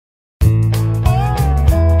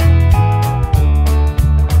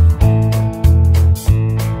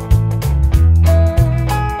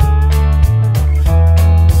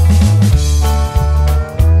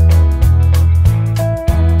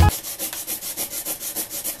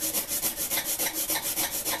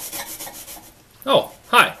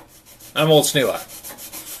I'm Old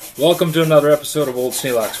Sneelock. Welcome to another episode of Old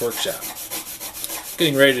Sneelock's Workshop.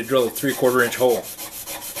 Getting ready to drill a 3/4 inch hole.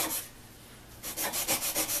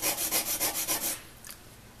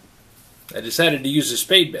 I decided to use a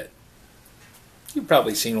spade bit. You've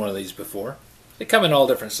probably seen one of these before. They come in all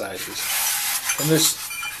different sizes. From this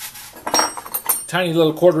tiny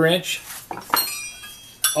little 1/4 inch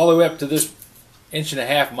all the way up to this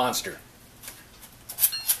 1.5 inch monster.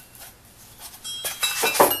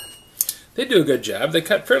 They do a good job. They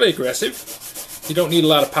cut fairly aggressive. You don't need a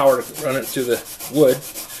lot of power to run it through the wood.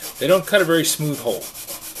 They don't cut a very smooth hole.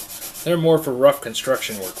 They're more for rough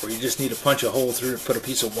construction work, where you just need to punch a hole through to put a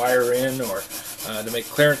piece of wire in, or to make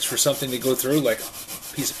clearance for something to go through, like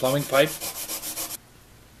a piece of plumbing pipe.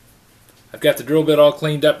 I've got the drill bit all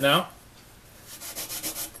cleaned up now.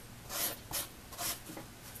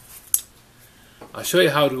 I'll show you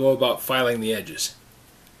how to go about filing the edges.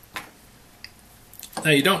 Now,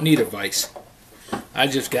 you don't need a vise. I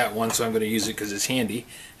just got one, so I'm going to use it because it's handy,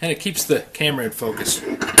 and it keeps the camera in focus.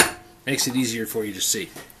 Makes it easier for you to see.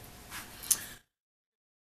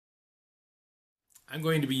 I'm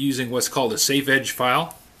going to be using what's called a safe edge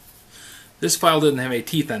file. This file doesn't have any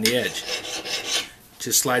teeth on the edge. It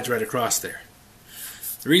just slides right across there.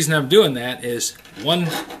 The reason I'm doing that is one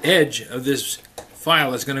edge of this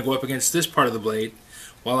file is going to go up against this part of the blade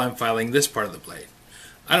while I'm filing this part of the blade.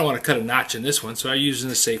 I don't want to cut a notch in this one, so I'm using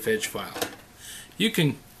the safe edge file. You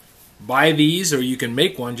can buy these, or you can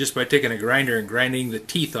make one just by taking a grinder and grinding the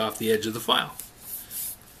teeth off the edge of the file.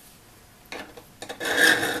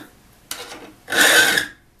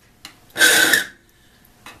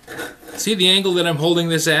 See the angle that I'm holding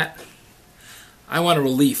this at? I want a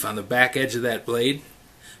relief on the back edge of that blade,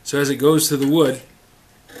 so as it goes to the wood,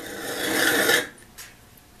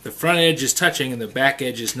 the front edge is touching and the back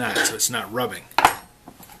edge is not, so it's not rubbing.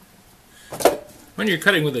 When you're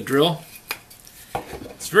cutting with a drill,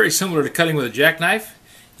 it's very similar to cutting with a jackknife.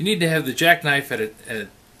 You need to have the jackknife at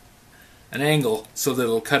an angle so that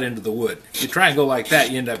it'll cut into the wood. If you try and go like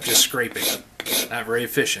that, you end up just scraping. Not very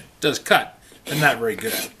efficient. It does cut, but not very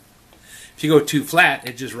good. If you go too flat,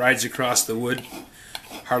 it just rides across the wood,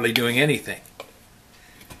 hardly doing anything.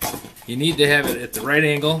 You need to have it at the right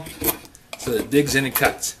angle so that it digs in and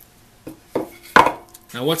cuts.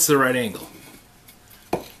 Now, what's the right angle?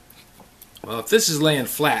 Well, if this is laying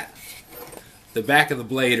flat, the back of the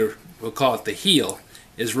blade, or we'll call it the heel,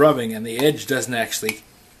 is rubbing, and the edge doesn't actually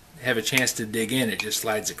have a chance to dig in. It just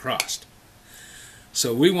slides across.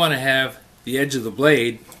 So we want to have the edge of the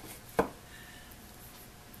blade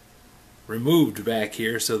removed back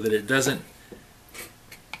here so that it doesn't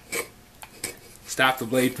stop the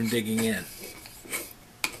blade from digging in.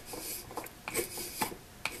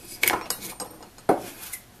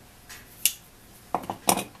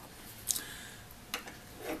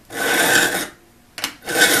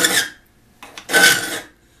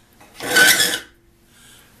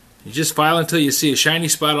 You just file until you see a shiny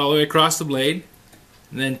spot all the way across the blade,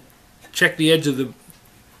 and then check the edge of the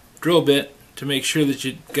drill bit to make sure that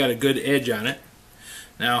you've got a good edge on it.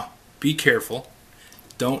 Now, be careful.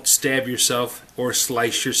 Don't stab yourself or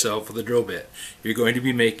slice yourself with a drill bit. You're going to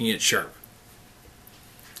be making it sharp.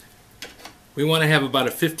 We want to have about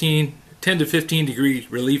a 10 to 15 degree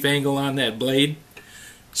relief angle on that blade.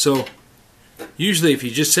 So usually if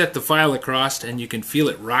you just set the file across and you can feel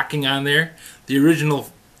it rocking on there, the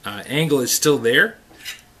original angle is still there.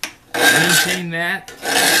 Maintain that.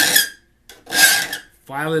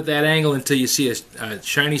 File at that angle until you see a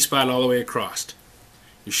shiny spot all the way across.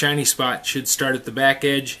 Your shiny spot should start at the back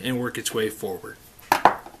edge and work its way forward.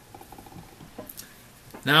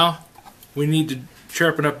 Now we need to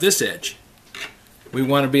sharpen up this edge. We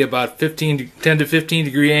want to be about 10 to 15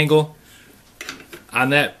 degree angle on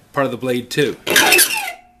that part of the blade too.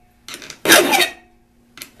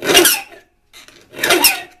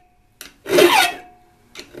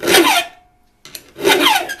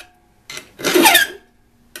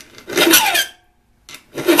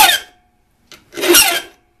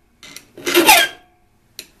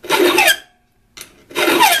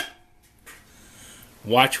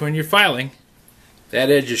 Watch when you're filing. That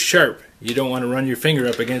edge is sharp. You don't want to run your finger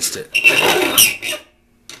up against it.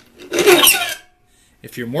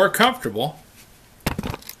 If you're more comfortable,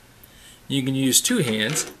 you can use two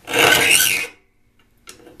hands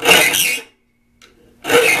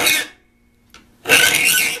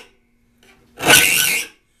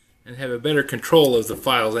and have a better control of the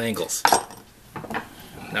file's angles.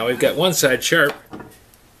 Now we've got one side sharp.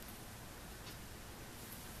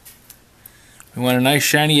 We want a nice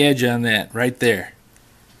shiny edge on that right there.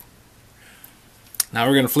 Now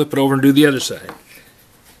we're going to flip it over and do the other side.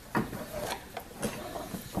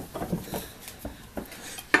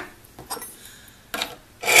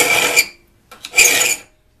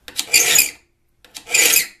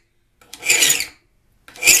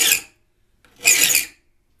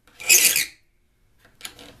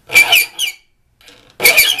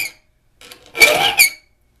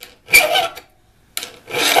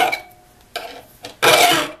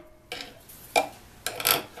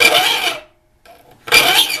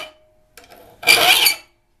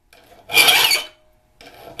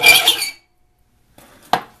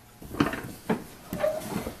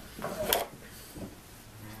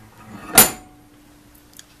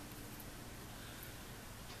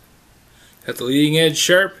 Got the leading edge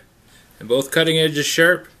sharp and both cutting edges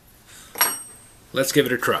sharp. Let's give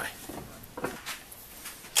it a try.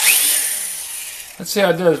 Let's see how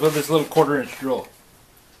it does with this little 1/4 inch drill.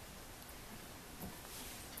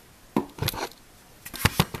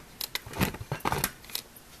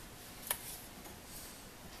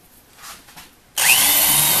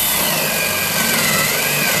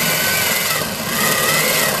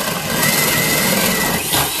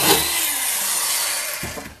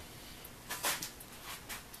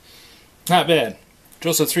 Not bad.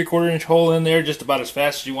 Drills a 3/4 inch hole in there just about as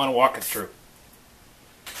fast as you want to walk it through.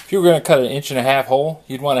 If you were going to cut an 1.5 inch hole,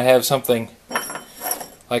 you'd want to have something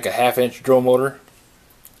like a 1/2 inch drill motor,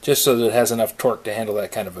 just so that it has enough torque to handle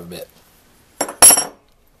that kind of a bit.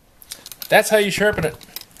 That's how you sharpen it,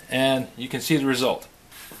 and you can see the result.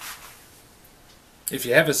 If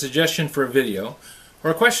you have a suggestion for a video,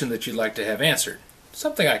 or a question that you'd like to have answered,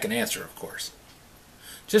 something I can answer, of course,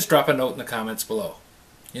 just drop a note in the comments below.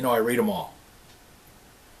 You know I read them all.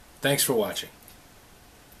 Thanks for watching.